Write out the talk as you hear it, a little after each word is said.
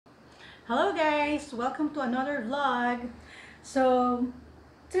Hello guys! Welcome to another vlog. So,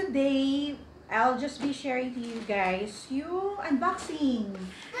 today, I'll just be sharing to you guys yung unboxing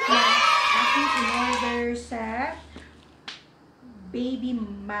ng aking in-order sa Baby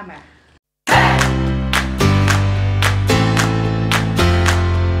Mama.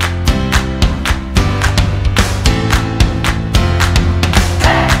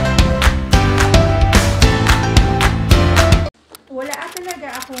 Wala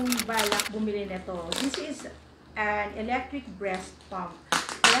talaga akong balak bumili nito. This is an electric breast pump.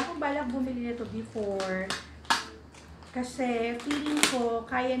 Wala akong balak bumili nito before kasi feeling ko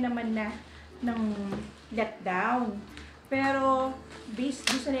kaya naman na ng letdown. Pero based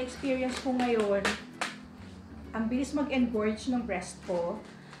sa na-experience ko ngayon, ang bilis mag-engorge ng breast ko.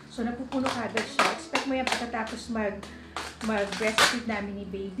 So napupuno kagad siya. Expect mo yan pagkatapos mag-breastfeed namin ni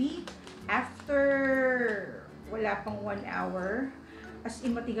baby. After wala pang 1 hour, as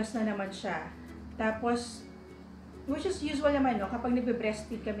in matigas na naman siya. Tapos, which is usual naman, no? Kapag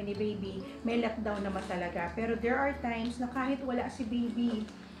nagbe-breastfeed kami ni baby, may letdown naman talaga. Pero there are times na kahit wala si baby,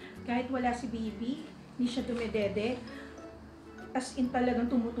 hindi siya dumedede, as in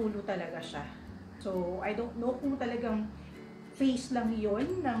talagang tumutulo talaga siya. So, I don't know kung talagang face lang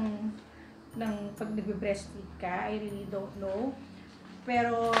yon ng pag nagbe-breastfeed ka. I really don't know.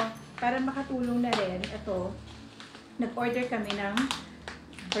 Pero, para makatulong na rin, ito, nag-order kami ng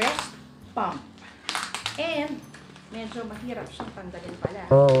breast pump. And, medyo mahirap siyang tanggalin pala.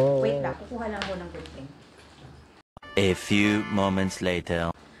 Wait lang, kukuha lang ako ng good thing. A few moments later.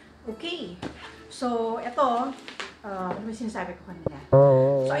 Okay. So, ito, ano ba sinasabi ko kanina?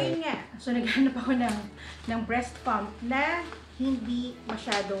 So, ayun nga. So, naghanap ako ng breast pump na hindi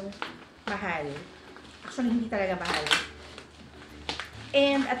masyadong mahal. Actually, hindi talaga mahal.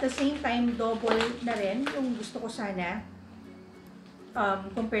 And at the same time, double na rin yung gusto ko sana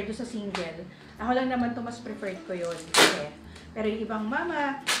compared to sa single. Ako lang naman to mas preferred ko yun. Okay. Pero yung ibang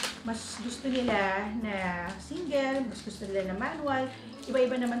mama, mas gusto nila na single, mas gusto nila na manual.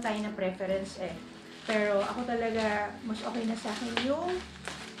 Iba-iba naman tayo ng preference eh. Pero ako talaga, mas okay na sa akin yung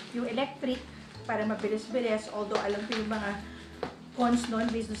electric para mabilis-bilis. Although alam ko yung mga cons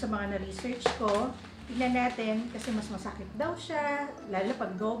nun based sa mga na-research ko. Tignan natin kasi mas masakit daw siya, lalo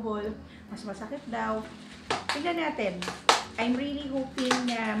pag double, mas masakit daw. Tignan natin. I'm really hoping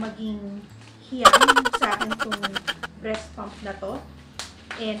na maging hiyang sa akin itong breast pump na to.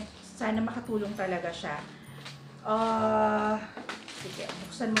 And sana makatulong talaga siya. Sige,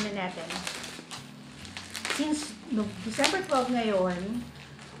 buksan muna natin. Since December 12 ngayon,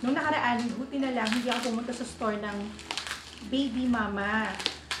 nung nakaraan, buti na lang, hindi ako pumunta sa store ng Baby Mama.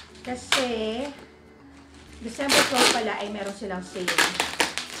 Kasi December 12 pala ay meron silang sale.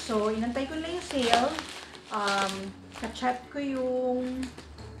 So, inantay ko lang yung sale. Ka-chat ko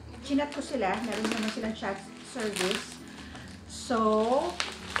chinat ko sila. Meron naman silang chat service. So,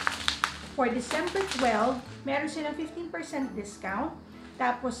 for December 12, meron silang 15% discount.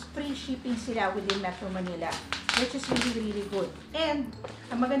 Tapos, free shipping sila within Metro Manila. Which is really, really good. And,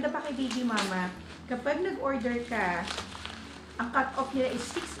 ang maganda pa kay Baby Mama, kapag nag-order ka, ang cut-off nila is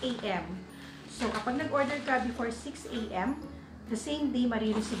 6 AM. So, kapag nag-order ka before 6 AM, the same day,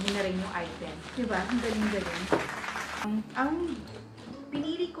 marireceive mo na rin yung item. Diba? Ang galing-galing. Ang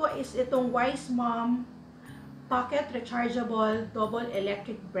pinili ko is itong Wisemom Pocket Rechargeable Double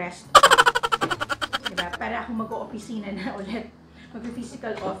Electric Breast Pump. Diba? Para akong mag-o-opisina na ulit.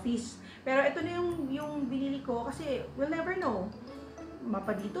 Mag-physical office. Pero ito na yung binili ko kasi we'll never know.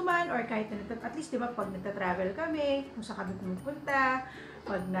 Mapadito man or kahit at least diba pag nagta-travel kami, kung saan kami pumupunta,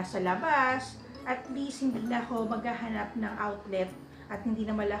 pag nasa labas, at least hindi na ako maghahanap ng outlet at hindi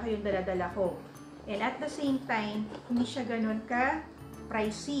na malaki yung dala-dala ko. And at the same time, hindi siya ganun ka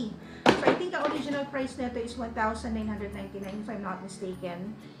pricey. So I think ang original price nito is 1,999 if I'm not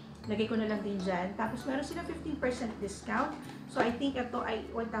mistaken. Lagay ko na lang din dyan. Tapos meron silang 15% discount. So I think ito ay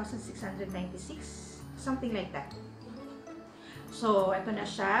 1,696, something like that. So ito na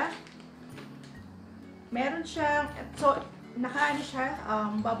siya. Meron siyang, so nakaano siya,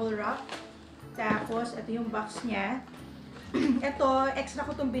 bubble wrap. Tapos, ito yung box niya. Ito, extra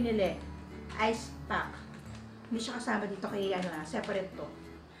ko itong binili. Ice pack. Hindi siya kasama dito kay, separate to.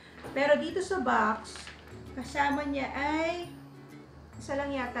 Pero dito sa box, kasama niya ay, isa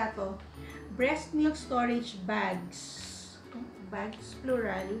lang yata to, breast milk storage bags. Bags,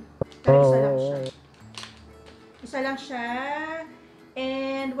 plural. Pero isa lang siya. Isa lang siya.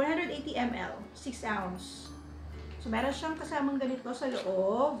 And 180 ml, 6 ounce. So, meron siyang kasamang ganito sa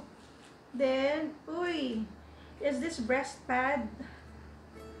loob. Then, uy, is this breast pad?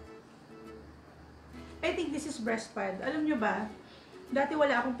 I think this is breast pad. Alam nyo ba, Dati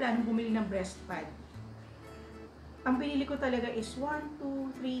wala akong planong bumili ng breast pad. Ang binili ko talaga is 1,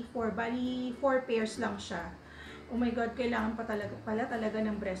 2, 3, 4. Bali, 4 pairs lang siya. Oh my God, kailangan pa talaga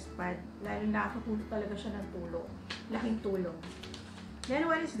ng breast pad. Lalo nakakatulog talaga siya ng tulong. Laking tulong. Then,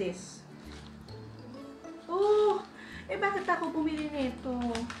 what is this? Oh! Bakit ako bumili nito?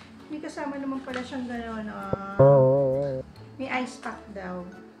 May kasama naman pala siyang gano'n. May ice pack daw.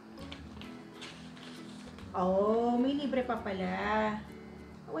 Oh, may libre pa pala.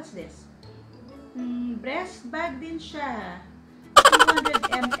 What's this? Breast bag din siya. 200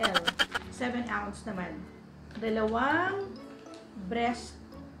 ml. 7 ounce naman. Dalawang breast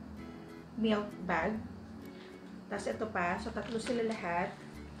milk bag. Tapos ito pa. So, tatlo sila lahat.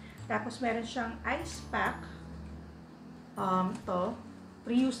 Tapos, meron siyang ice pack. To.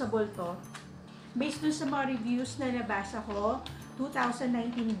 Reusable to. Based dun sa mga reviews na nabasa ko,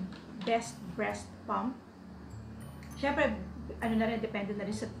 2019 Best Breast Pump. Siyempre, ano na rin, depende na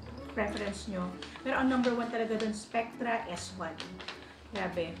rin sa preference nyo. Pero ang number 1 talaga dun, Spectra S1.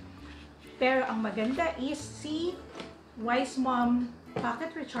 Grabe. Pero ang maganda is si Wisemom Pocket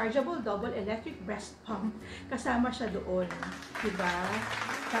Rechargeable Double Electric Breast Pump. Kasama siya doon. Diba?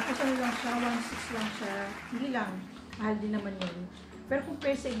 Tapos ano lang siya, 1.6 lang siya. Hindi lang. Mahal din naman yun. Pero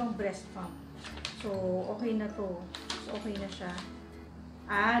compare sa ibang breast pump. So, okay na to. So, okay na siya.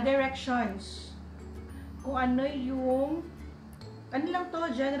 Directions. Kung ano yung ano lang to,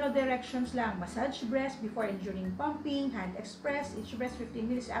 general directions lang. Massage breast before and during pumping. Hand express. Each breast 15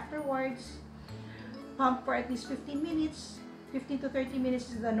 minutes afterwards. Pump for at least 15 minutes. 15 to 30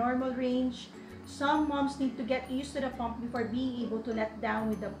 minutes is the normal range. Some moms need to get used to the pump before being able to let down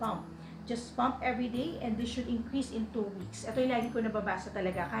with the pump. Just pump every day and this should increase in 2 weeks. Ito yung lagi ko nababasa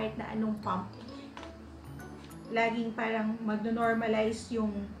talaga. Kahit na anong pump, laging parang mag-normalize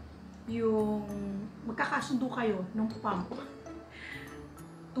yung magkakasundo kayo nung pump.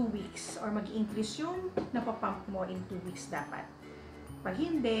 2 weeks or mag-increase yung napapump mo in 2 weeks dapat. Pag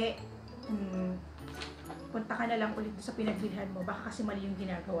hindi, punta ka na lang ulit sa pinagbilhan mo. Baka kasi mali yung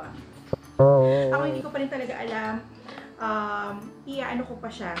ginagawa. Ako hindi ko pa rin talaga alam. Ano ko pa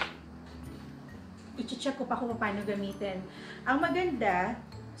siya. I-check ko pa kung paano gamitin. Ang maganda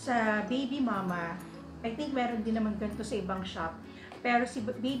sa Baby Mama, I think meron din naman ganito sa ibang shop. Pero si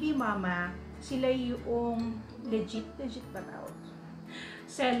Baby Mama, sila yung legit ba tawag?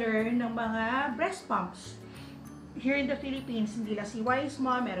 Seller ng mga breast pumps. Here in the Philippines, hindi lang si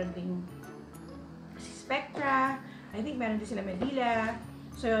Wisemom, meron din si Spectra, I think meron din sila Medila.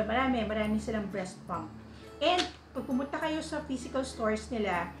 So, marami silang breast pump. And, pag pumunta kayo sa physical stores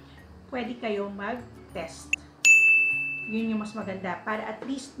nila, pwede kayong mag-test. Yun yung mas maganda. Para at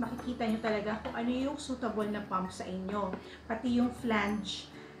least makikita nyo talaga kung ano yung suitable na pump sa inyo. Pati yung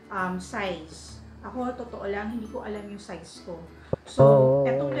flange size. Ako, totoo lang, hindi ko alam yung size ko. So,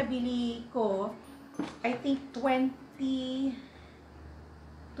 etong nabili ko, I think 20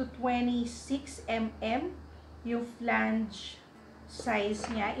 to 26 mm yung flange size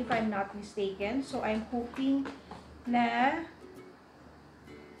niya, if I'm not mistaken. So, I'm hoping na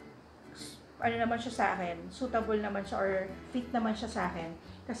ano naman siya sa akin, suitable naman siya or fit naman siya sa akin.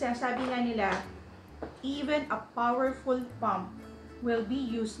 Kasi ang sabi nga nila, even a powerful pump will be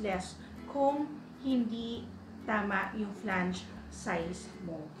useless kung hindi tama yung flange size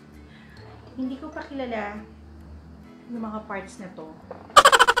mo. Hindi ko pa kilala yung mga parts na to.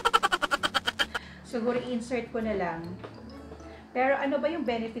 Siguro i-insert ko na lang. Pero ano ba yung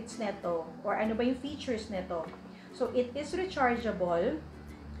benefits nito? Or ano ba yung features nito? So, it is rechargeable.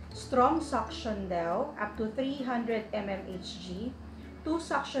 Strong suction daw, up to 300 mmHg. 2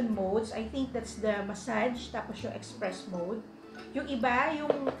 suction modes, I think that's the massage, tapos yung express mode. Yung iba,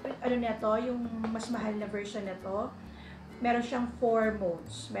 yung ano nito, yung mas mahal na version nito, meron siyang 4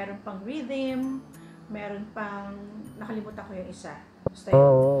 modes. Meron pang rhythm, meron pang, nakalimutan ko yung isa. Basta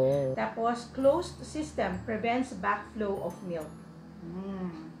yun. Tapos, closed system, prevents backflow of milk.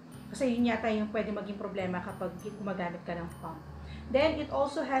 Kasi yun yata yung pwede maging problema kapag gumagamit ka ng pump. Then, it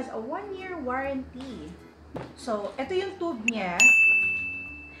also has a 1-year warranty. So, ito yung tube niya.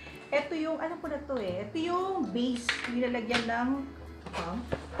 Ito yung, ano po na to eh? Ito yung base, nilalagyan ng pump.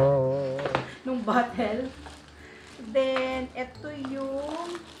 Nung bottle. Then, ito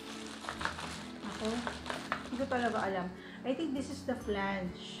yung, ako, hindi ko talaga alam. I think this is the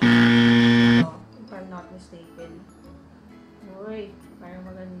flange. Ito, if I'm not mistaken. Uy, parang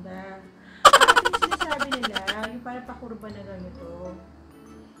maganda. Yung sinasabi nila, yung parang pakurba na ganito.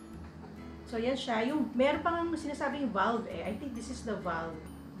 So, yan siya. Yung, meron pang sinasabing valve eh. I think this is the valve.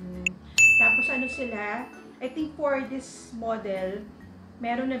 Tapos, ano sila, I think for this model,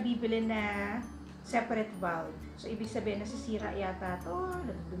 meron nabibili na separate valve. So, ibig sabihin, nasisira yata to,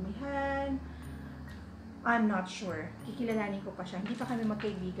 nagdudumihan. I'm not sure. Kikilalanin ko pa siya. Hindi pa kami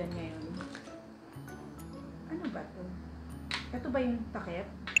magkaibigan ngayon. Ano ba to? Ito ba yung takip?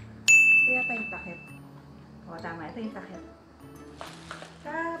 Ito yata yung takip. O, tama. Ito yung takip.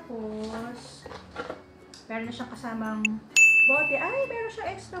 Tapos, meron na siyang kasamang bote. Ay, meron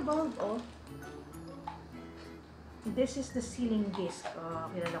siyang extra bulb, oh. This is the sealing disc. Oh,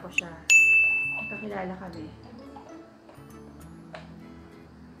 kilala ko siya. Kakilala kami.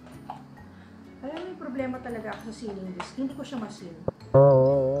 Alam mo, yung problema talaga ako sa sealing disc. Hindi ko siya ma-seal.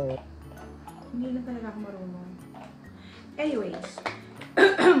 Hindi lang talaga ako marunong. Anyways.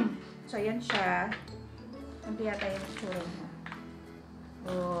 So, ayan siya. Ang yata yung itsura niya.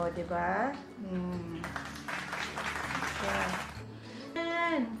 Oh, diba?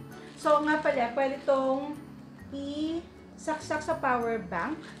 Yan. So, nga pala, pwede itong i-saksak sa power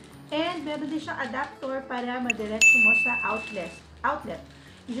bank. And, meron din siyang adapter para madiretso mo sa outlet.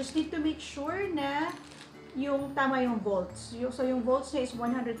 You just need to make sure na yung tama yung volts. So, yung volts niya is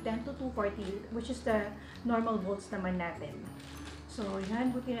 110 to 240, which is the normal volts naman natin. So,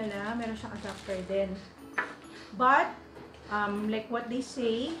 yan. Buti na lang. Meron siyang adapter din. But, like what they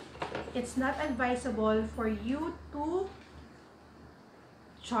say, it's not advisable for you to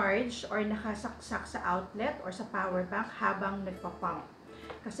charge or nakasaksak sa outlet or sa power bank habang nagpa-pump.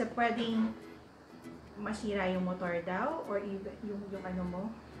 Kasi pwedeng masira yung motor daw or even yung ano mo,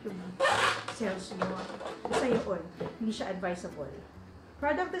 yung cells mo. Basta yun, hindi siya advisable.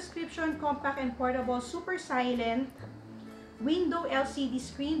 Product description: compact and portable, super silent, window LCD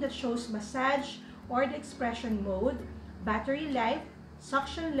screen that shows massage or the expression mode, battery life,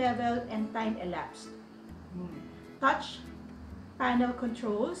 suction level, and time elapsed. Touch panel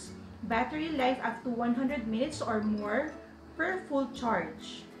controls, battery life up to 100 minutes or more per full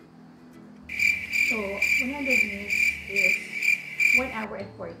charge. So, 100 minutes is 1 hour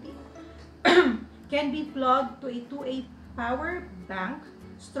and 40. Can be plugged to a 2A power bank,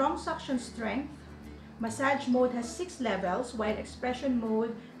 strong suction strength. Massage mode has 6 levels, while expression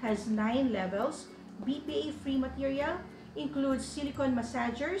mode has 9 levels. BPA-free material, includes silicone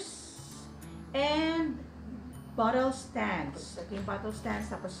massagers and bottle stands. Ito yung bottle stands,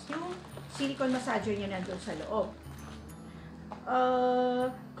 tapos yung silicone massager niya nandun sa loob.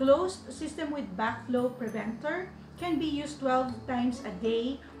 Closed system with backflow preventer, can be used 12 times a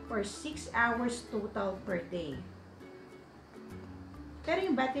day or 6 hours total per day. Pero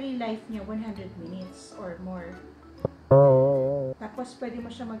yung battery life niya 100 minutes or more. Tapos pwede mo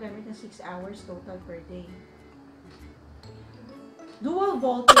siya magamit ng 6 hours total per day. Dual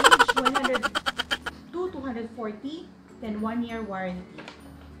voltage 100 to 240, then 1 year warranty.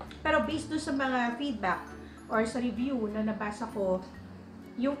 Pero based dun sa mga feedback or sa review na nabasa ko,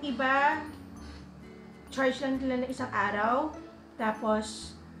 yung iba charge lang nila ng isang araw,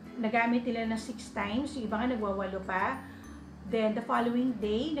 tapos nagamit nila na 6 times, yung iba nga nagwawalo pa. Then the following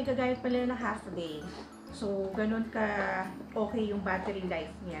day, nagagamit pa nila ng half day. So, ganun ka okay yung battery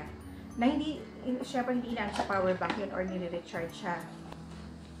life niya. Na hindi, syempre hindi ilan sa power bank yun or nire-recharge siya.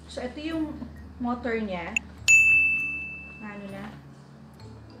 So, ito yung motor niya. Ano na?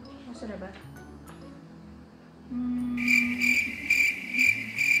 Masa na ba?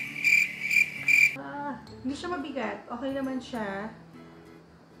 Hindi siya mabigat. Okay naman siya.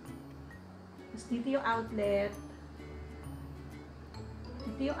 Tapos dito yung outlet.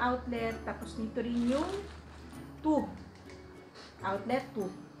 Dito yung outlet. Tapos dito rin yung tube. Outlet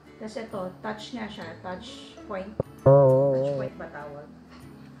tube. Tapos ito, touch nga siya. Touch point. Touch point ba tawag?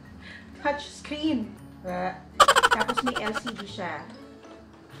 Touch screen. Tapos may LCD siya.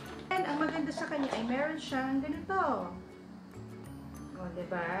 And ang maganda sa kanya ay meron siyang ganito. O,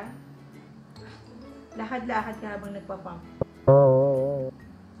 diba? Lakad-lakad ka habang nagpapump.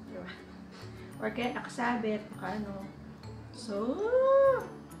 Diba? Or kaya nakasabit, ano. So,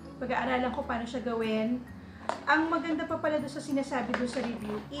 pag-aaralan ko paano siya gawin. Ang maganda pa pala doon sa sinasabi doon sa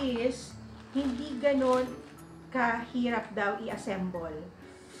review is, hindi ganon kahirap daw i-assemble.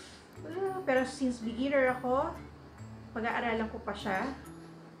 Pero since beginner ako, pag-aaralan ko pa siya.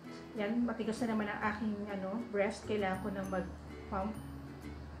 Yan, matigas na naman ang aking breast. Kailangan ko nang mag-pump.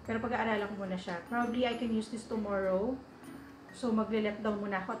 Pero pag-aaralan ko muna siya. Probably I can use this tomorrow. So, magle-let down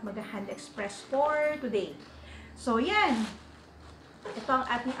muna ako at mag-hand express for today. So, yan. Ito ang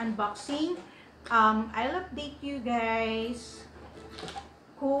ating unboxing. I'll update you guys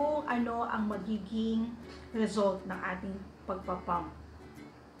kung ano ang magiging result ng ating pagpapump.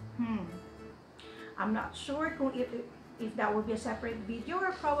 I'm not sure kung if that will be a separate video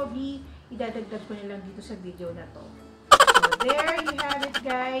or probably idadagdag ko na lang dito sa video na to. So, there you have it,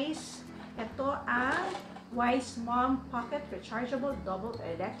 guys. Ito ang Wisemom Pocket Rechargeable Double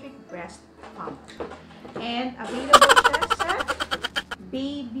Electric Breast Pump. And available siya sa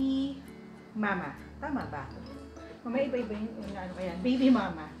Baby Mama. Tama ba? Mamaya iba-iba yung ano, ayan, Baby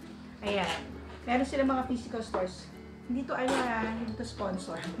Mama. Ayan. Meron silang mga physical stores. Hindi to hindi to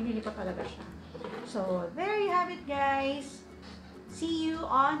sponsor. Pinili ko talaga siya. So, there you have it, guys. See you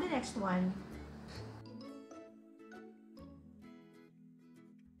on the next one.